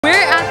We're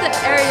at the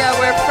area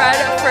where Fred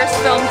first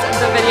filmed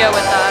the video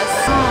with us.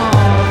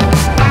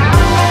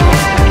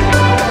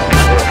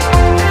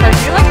 Do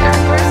you like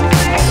Erica's?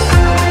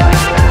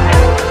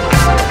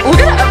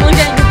 Look at Evelyn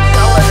getting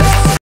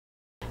jealous.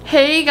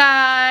 Hey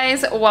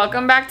guys,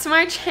 welcome back to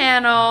my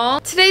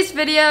channel. Today's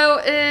video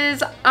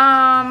is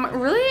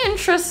really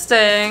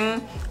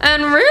interesting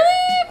and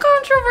really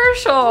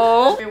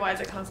controversial. Wait, why is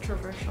it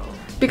controversial?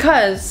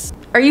 Because,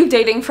 are you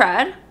dating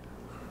Fred?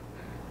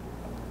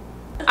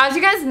 As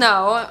you guys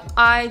know,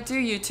 I do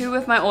YouTube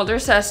with my older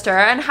sister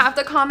and half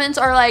the comments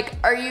are like,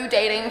 are you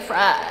dating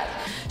Fred?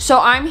 So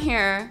I'm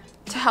here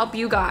to help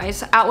you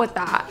guys out with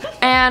that.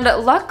 And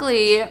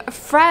luckily,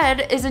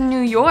 Fred is in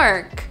New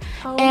York.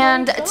 Oh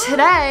and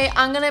today,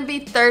 I'm gonna be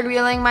third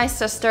wheeling my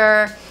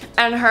sister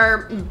and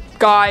her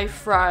guy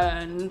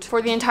friend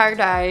for the entire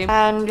day.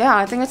 And yeah,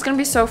 I think it's gonna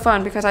be so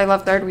fun because I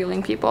love third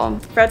wheeling people.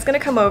 Fred's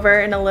gonna come over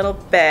in a little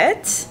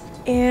bit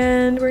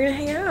and we're gonna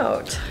hang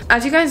out.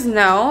 As you guys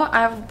know,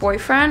 I have a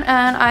boyfriend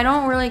and I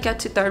don't really get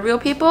to third wheel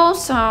people,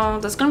 so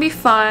this is gonna be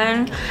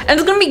fun and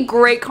it's gonna be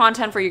great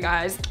content for you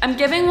guys. I'm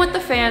giving what the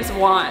fans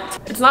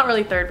want. It's not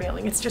really third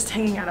wheeling, it's just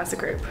hanging out as a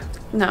group.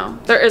 No,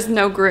 there is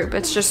no group.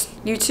 It's just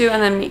you two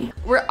and then me.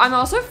 I'm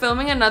also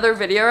filming another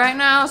video right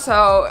now,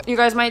 so you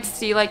guys might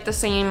see like the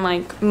same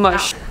like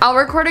mush. I'll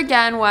record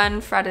again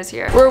when Fred is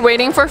here. We're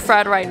waiting for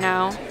Fred right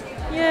now.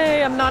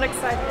 Yay, I'm not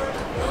excited.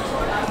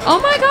 Oh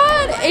my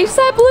god,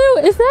 HSAT Blue,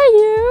 is that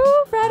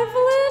you? Fred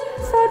Evelyn?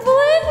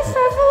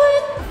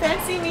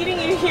 Fancy meeting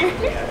you here.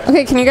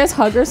 Okay, can you guys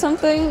hug or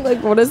something?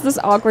 Like, what is this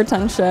awkward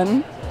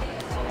tension?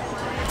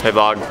 Hey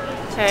vlog.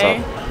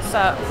 Hey, what's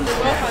up? We're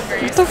both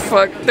hungry. What the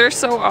fuck? They're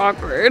so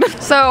awkward.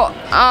 So,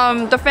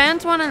 the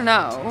fans want to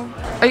know,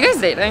 are you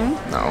guys dating?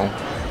 No.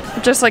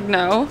 Just like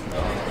no?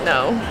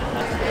 No.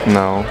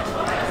 No.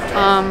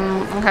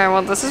 Okay,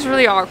 well this is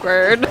really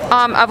awkward.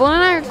 Evelyn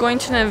and I are going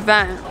to an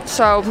event.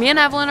 So me and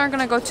Evelyn are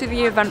gonna go to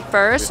the event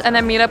first and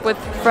then meet up with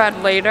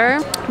Fred later.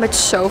 But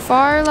so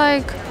far,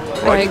 like...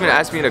 Why'd you even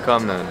ask me to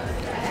come then?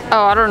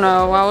 Oh, I don't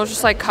know. I was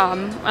just like,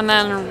 come. And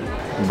then...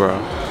 Bro.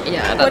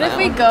 Yeah, I don't What know. if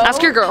we go?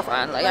 Ask your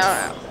girlfriend. Like, I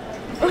don't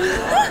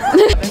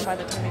know. By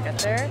the time we get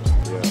there,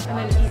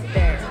 and then eat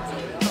there.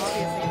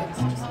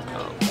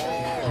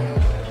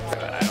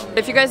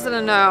 If you guys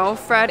didn't know,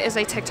 Fred is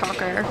a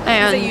TikToker.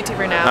 And He's a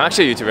YouTuber now. I'm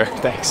actually a YouTuber,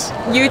 thanks.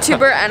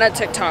 YouTuber and a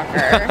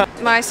TikToker.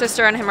 My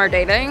sister and him are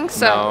dating,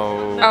 so...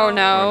 No, Oh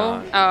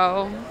no.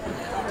 Oh.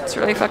 It's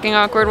really fucking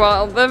awkward.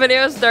 Well, the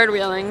video is third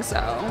wheeling, so...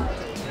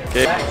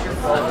 Okay.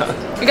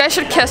 You guys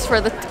should kiss for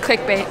the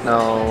clickbait.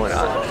 No, we're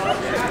not.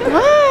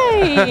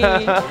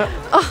 Why?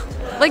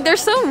 Oh, like they're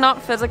so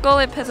not physical,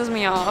 it pisses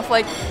me off.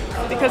 Like,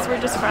 Because we're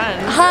just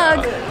friends.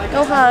 hug.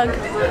 Go hug.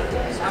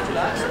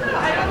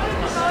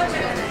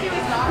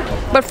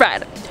 But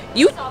Fred,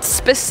 you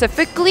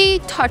specifically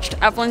touched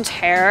Evelyn's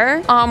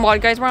hair while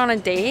you guys were on a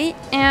date.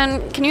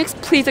 And can you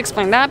please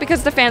explain that?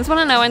 Because the fans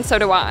want to know and so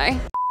do I.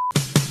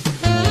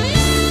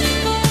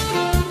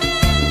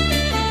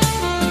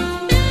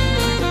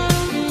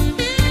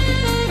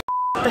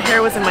 The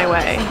hair was in my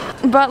way.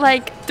 But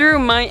like through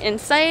my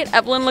insight,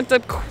 Evelyn looked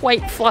up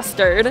quite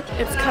flustered.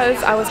 It's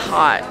because I was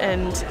hot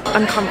and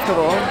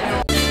uncomfortable.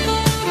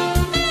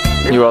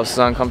 You were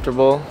also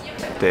uncomfortable?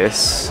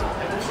 This.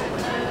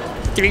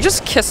 Did you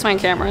just kiss my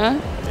camera?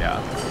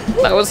 Yeah.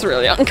 That was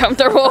really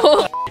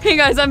uncomfortable. Hey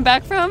guys, I'm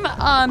back from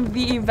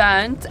the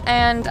event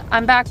and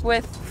I'm back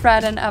with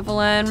Fred and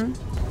Evelyn.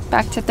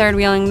 Back to third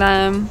wheeling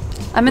them.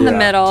 I'm in the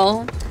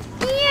middle.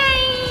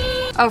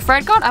 Yay! Oh,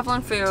 Fred got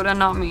Evelyn food and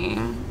not me.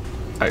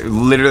 I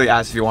literally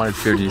asked if you wanted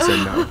food and you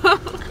said no.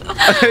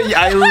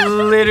 Yeah, I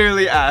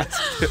literally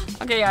asked.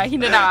 Okay, yeah, he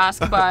did ask,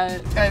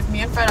 but... Guys,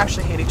 me and Fred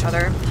actually hate each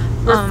other.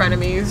 We're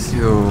frenemies.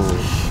 Ew.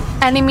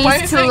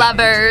 Enemies to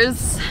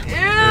lovers. Ew!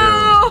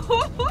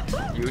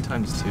 You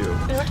times 2.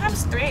 No,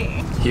 times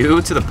 3.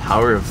 You to the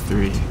power of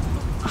 3.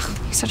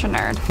 He's such a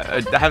nerd.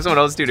 Have someone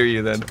else tutor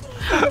you then.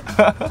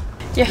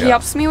 Yeah, he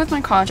helps me with my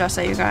college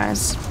essay, you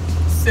guys.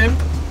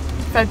 Simp.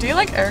 Fred, do you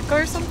like Erica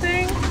or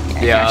something?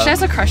 Yeah, she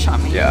has a crush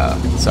on me. Yeah.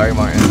 Sorry,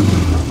 Martin.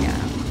 Yeah.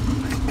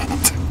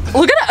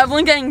 Look at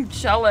Evelyn getting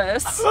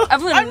jealous.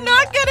 Evelyn, I'm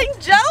not getting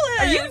jealous!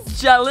 are you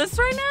jealous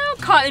right now?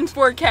 Caught in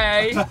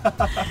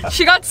 4K.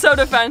 She got so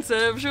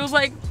defensive. She was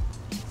like,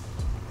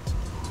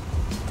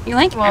 you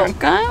like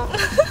Erica?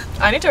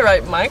 I need to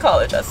write my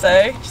college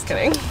essay. Just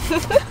kidding.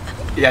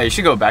 Yeah, you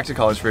should go back to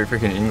college for your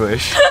freaking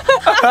English.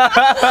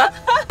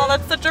 Oh,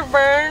 that's such a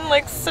burn,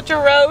 like such a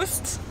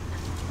roast.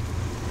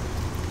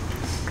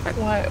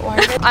 Why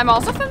I'm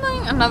also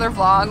filming another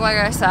vlog, like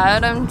I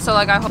said, and so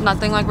like I hope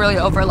nothing like really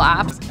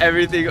overlaps.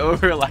 Everything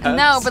overlaps.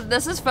 No, but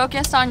this is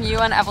focused on you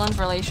and Evelyn's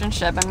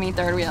relationship and me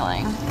third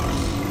wheeling.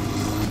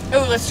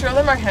 Oh, let's show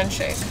them our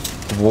handshake.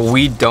 Well,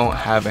 we don't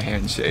have a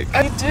handshake.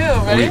 I do,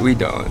 right? We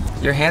don't.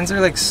 Your hands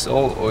are like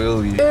so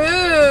oily.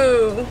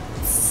 Ooh,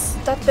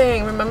 that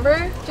thing,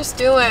 remember? Just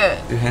do it.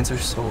 Your hands are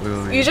so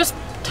oily. You just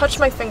touch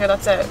my finger,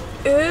 that's it.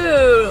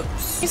 Ooh,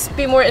 please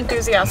be more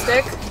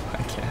enthusiastic.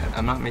 I can't.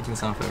 I'm not making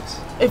sound effects.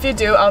 If you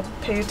do, I'll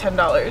pay you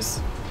 $10.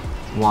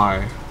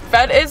 Why?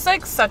 Fred is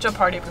like such a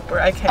party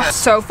pooper. I can't.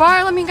 So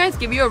far, let me guys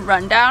give you a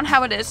rundown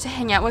how it is to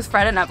hang out with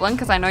Fred and Evelyn,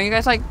 because I know you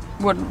guys like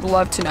would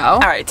love to know.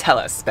 Alright, tell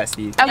us,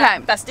 bestie. Okay.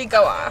 Yeah, bestie,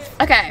 go off.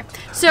 Okay,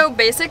 so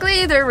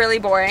basically they're really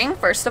boring.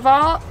 First of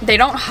all, they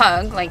don't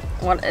hug. Like,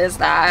 what is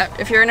that?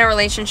 If you're in a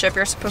relationship,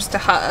 you're supposed to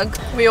hug.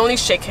 We only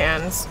shake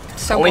hands.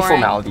 So Only boring.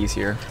 formalities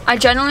here. I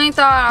genuinely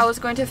thought I was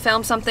going to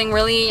film something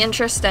really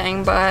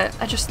interesting, but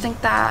I just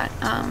think that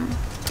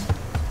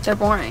they're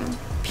boring,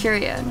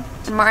 period.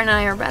 And Martin and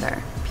I are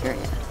better,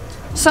 period.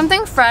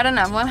 Something Fred and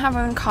Evelyn have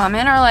in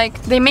common are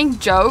like, they make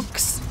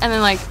jokes and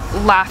then like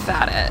laugh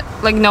at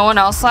it. Like no one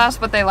else laughs,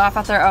 but they laugh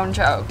at their own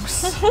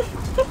jokes.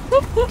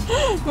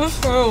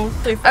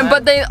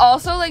 But they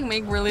also like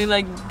make really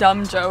like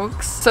dumb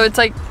jokes, so it's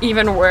like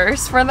even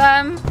worse for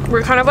them.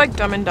 We're kind of like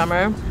Dumb and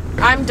Dumber.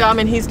 I'm dumb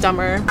and he's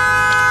dumber.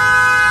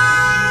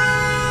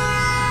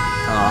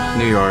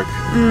 New York.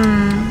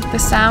 The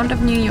sound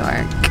of New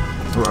York.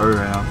 Where are we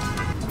right now?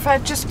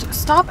 Fred, just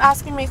stop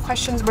asking me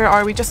questions. Where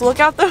are we? Just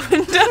look out the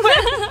window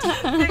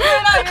and figure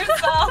it out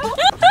yourself.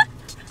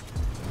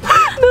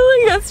 No,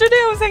 like yesterday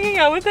I was hanging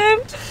out with him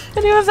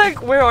and he was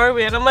like, where are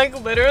we? And I'm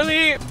like,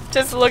 literally,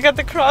 just look at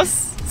the cross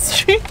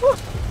street.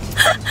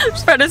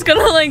 Fred is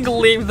gonna like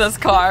leave this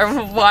car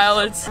while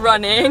it's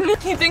running.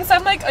 He thinks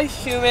I'm like a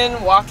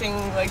human walking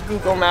like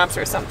Google Maps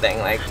or something.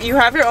 Like, you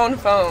have your own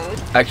phone.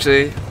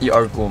 Actually, you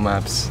are Google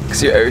Maps,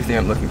 because you're everything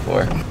I'm looking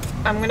for.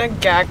 I'm gonna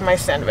gag my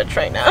sandwich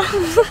right now.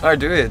 Alright,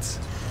 do it.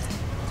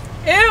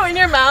 Ew, in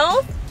your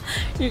mouth?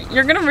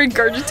 You're gonna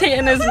regurgitate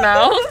in his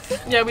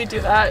mouth? Yeah, we do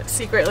that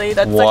secretly.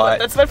 That's What like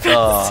that's what Fred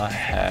the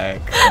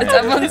heck? It's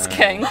everyone's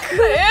kink.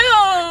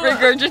 Ew!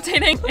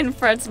 Regurgitating in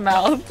Fred's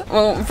mouth.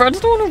 Well, Fred's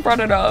the one who brought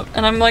it up,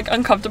 and I'm like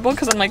uncomfortable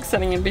because I'm like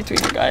sitting in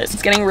between you guys.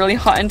 It's getting really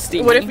hot and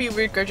steamy. What if we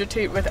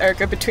regurgitate with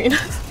Erica between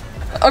us?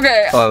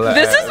 Okay, Oh,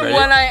 this is ready?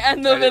 when I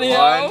end the Ready?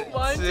 video.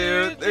 One,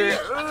 two, three.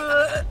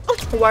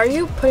 Why are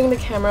you putting the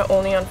camera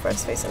only on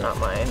Fred's face and not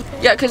mine?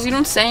 Yeah, because you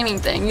don't say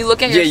anything. You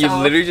look at Yeah, yourself.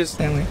 you literally just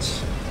sandwich.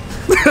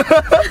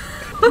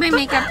 My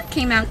makeup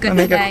came out good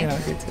today.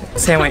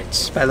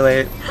 Sandwich, by the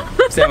way.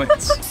 Sandwich.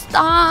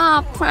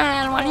 Stop,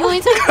 friend. Why do you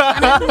always make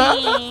fun of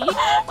me?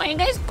 Why are you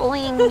guys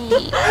bullying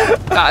me?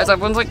 Guys,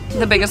 everyone's like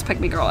the biggest pick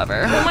me girl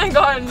ever. Oh my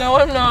god, no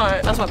I'm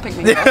not. That's what pick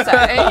me girls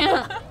say.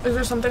 Is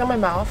there something on my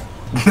mouth?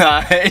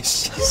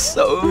 Nice. She's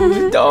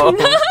so dumb.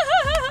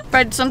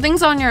 Fred,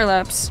 something's on your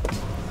lips.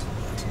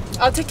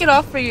 I'll take it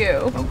off for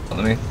you. Oh,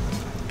 let me.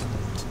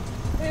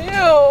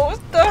 Ew,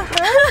 what the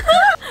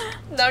heck?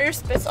 Now your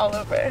spit's all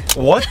over.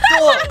 What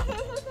the?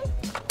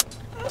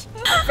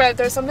 Fred,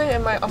 there's something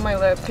on my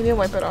lip. Can you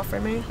wipe it off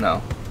for me?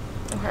 No.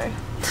 Okay.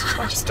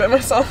 I'll just do it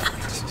myself.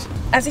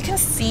 As you can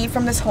see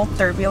from this whole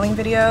third wheeling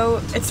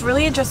video, it's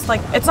really just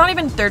like, it's not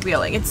even third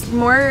wheeling. It's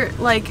more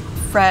like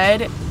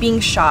Fred being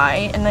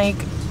shy and like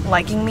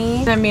liking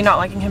me and me not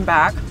liking him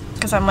back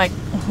because I'm like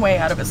way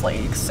out of his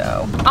league,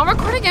 so. I'll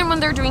record again when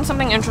they're doing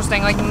something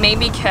interesting, like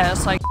maybe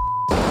kiss, like.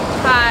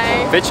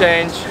 Hi. Fit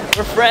change.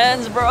 We're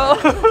friends, bro.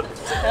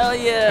 Hell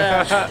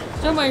yeah.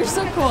 Joma, you're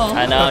so cool.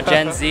 I know,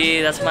 Gen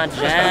Z, that's my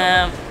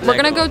jam. We're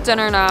gonna go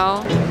dinner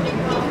now.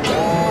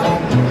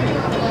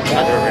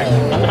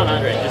 I'm not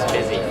under it, just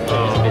busy.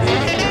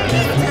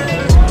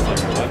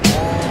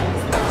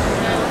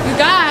 You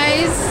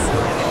guys,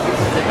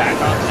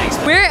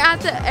 we're at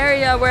the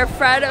area where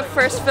Fred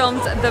first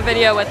filmed the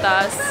video with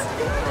us.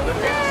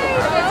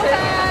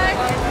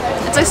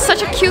 It's like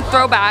such a cute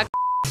throwback.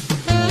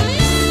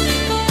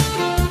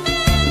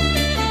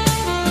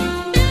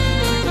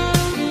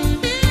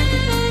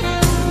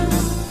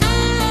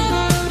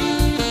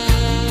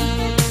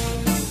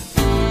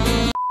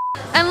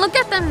 And look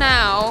at them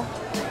now.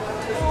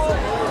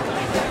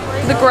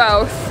 The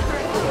growth.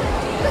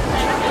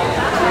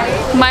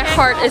 My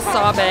heart is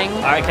sobbing.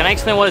 Alright, can I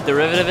explain what a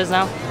derivative is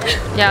now?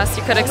 Yes,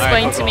 you could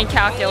explain Alright, to me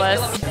calculus.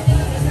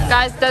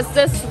 Guys, does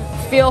this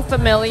feel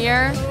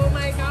familiar? Oh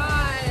my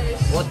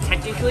gosh. Well,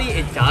 technically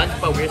it does,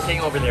 but we were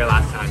sitting over there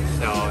last time,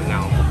 so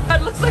no.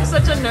 Fred looks like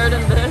such a nerd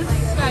in this.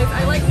 Guys,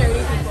 I like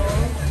nerdy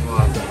people.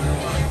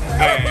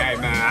 Hey,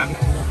 man.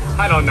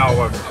 I don't know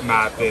what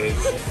math is.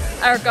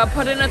 Erica,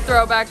 put in a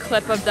throwback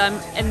clip of them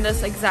in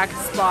this exact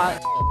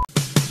spot.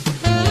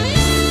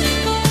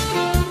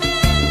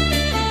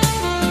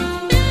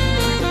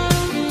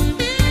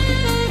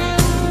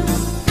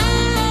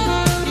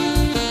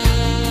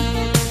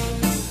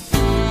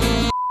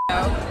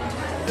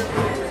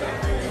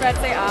 Fred,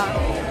 say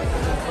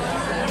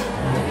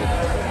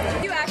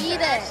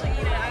Eat it.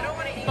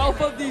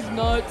 both of these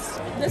nuts.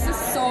 This is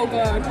so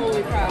good.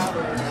 Holy crap.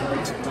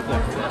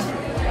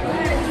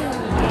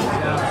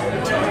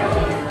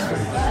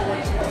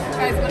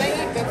 Guys, when I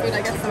eat good food,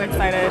 I get so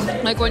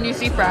excited. Like when you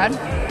see Fred.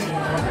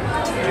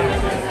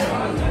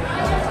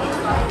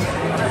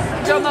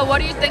 Joma, what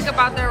do you think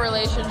about their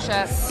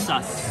relationship?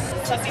 Sus.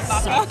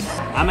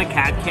 I'm a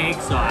cat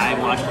cake, so I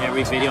watch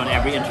every video and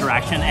every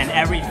interaction and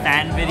every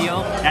fan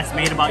video that's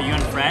made about you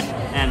and Fred,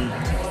 and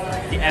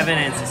the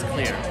evidence is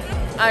clear.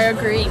 I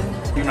agree.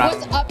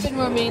 What's up in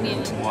Romania?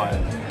 What?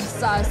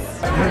 Sus.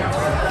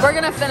 We're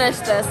gonna finish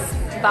this.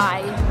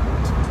 Bye.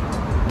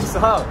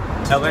 saw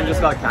Evelyn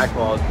just got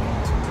catcalled.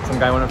 Some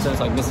guy went up to us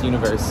like Miss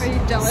Universe. Are you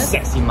jealous?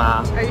 Sexy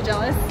ma. Are you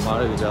jealous? Why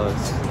are you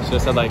jealous? She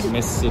just said like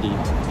Miss City.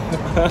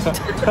 What the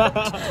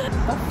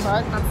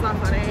fuck? That's not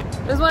funny.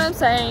 This is what I'm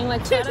saying.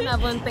 Like, Fred and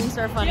Evelyn thinks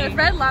they're funny. Yeah,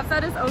 Fred laughs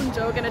at his own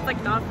joke and it's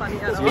like not funny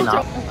at all. You're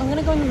not. I'm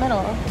gonna go in the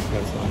middle.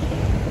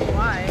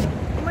 Why?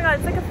 Oh my god,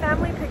 it's like a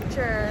family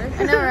picture.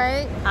 I know,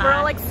 right? We're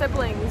all like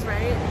siblings,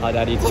 right? Hi,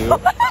 Daddy too.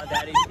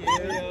 Daddy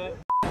too.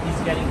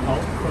 He's getting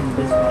help from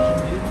this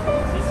Russian dude.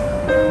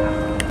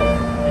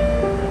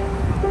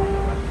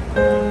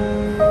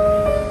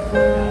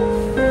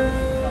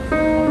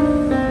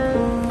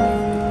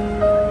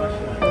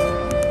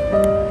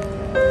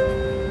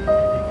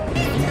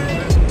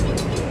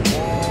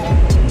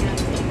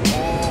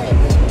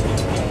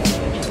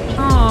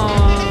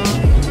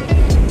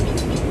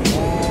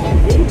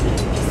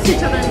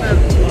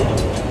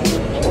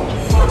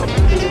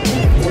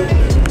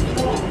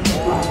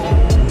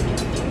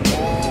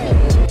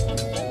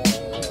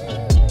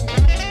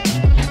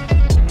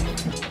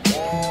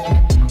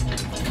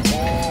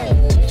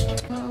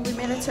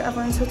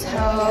 Evelyn's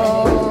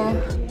hotel.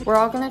 We're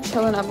all gonna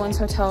chill in Evelyn's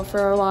hotel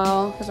for a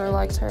while because our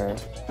legs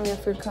hurt and we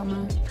have food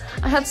coming.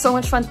 I had so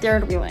much fun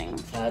third wheeling.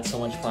 I had so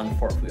much fun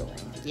fourth wheeling.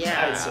 Yeah. I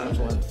had so much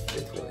fun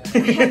fifth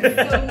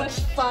wheeling. So much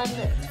fun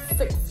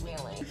sixth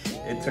wheeling.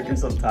 It took her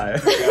some time.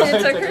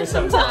 It took her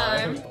some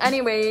time.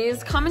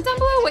 Anyways, comment down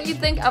below what you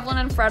think Evelyn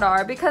and Fred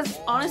are, because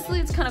honestly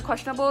it's kind of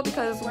questionable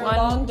because We're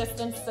long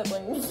distance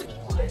siblings.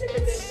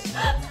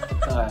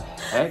 The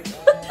heck?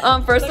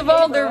 First of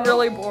all, they're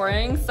really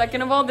boring.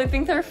 Second of all, they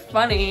think they're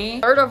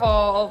funny. Third of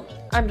all,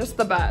 I'm just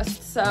the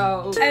best,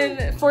 so.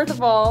 And fourth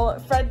of all,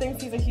 Fred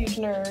thinks he's a huge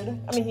nerd.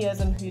 I mean, he is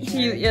a huge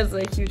nerd. He is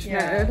a huge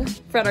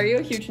nerd. Fred, are you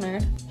a huge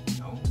nerd?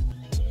 No.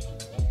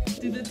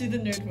 Do the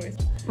nerd voice.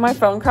 My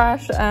phone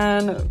crashed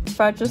and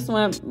Fred just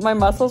went, my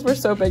muscles were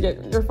so big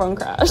your phone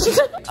crashed.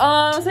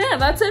 So yeah,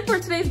 that's it for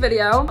today's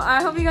video.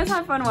 I hope you guys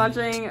had fun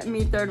watching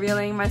me third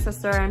wheeling my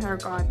sister and her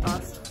god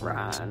best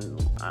friend.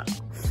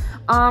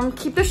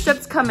 Keep the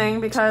ships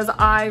coming because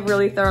I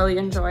really thoroughly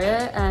enjoy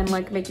it and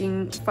like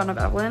making fun of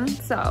Evelyn,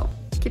 so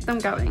keep them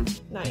going.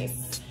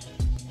 Nice.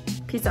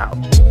 Peace out.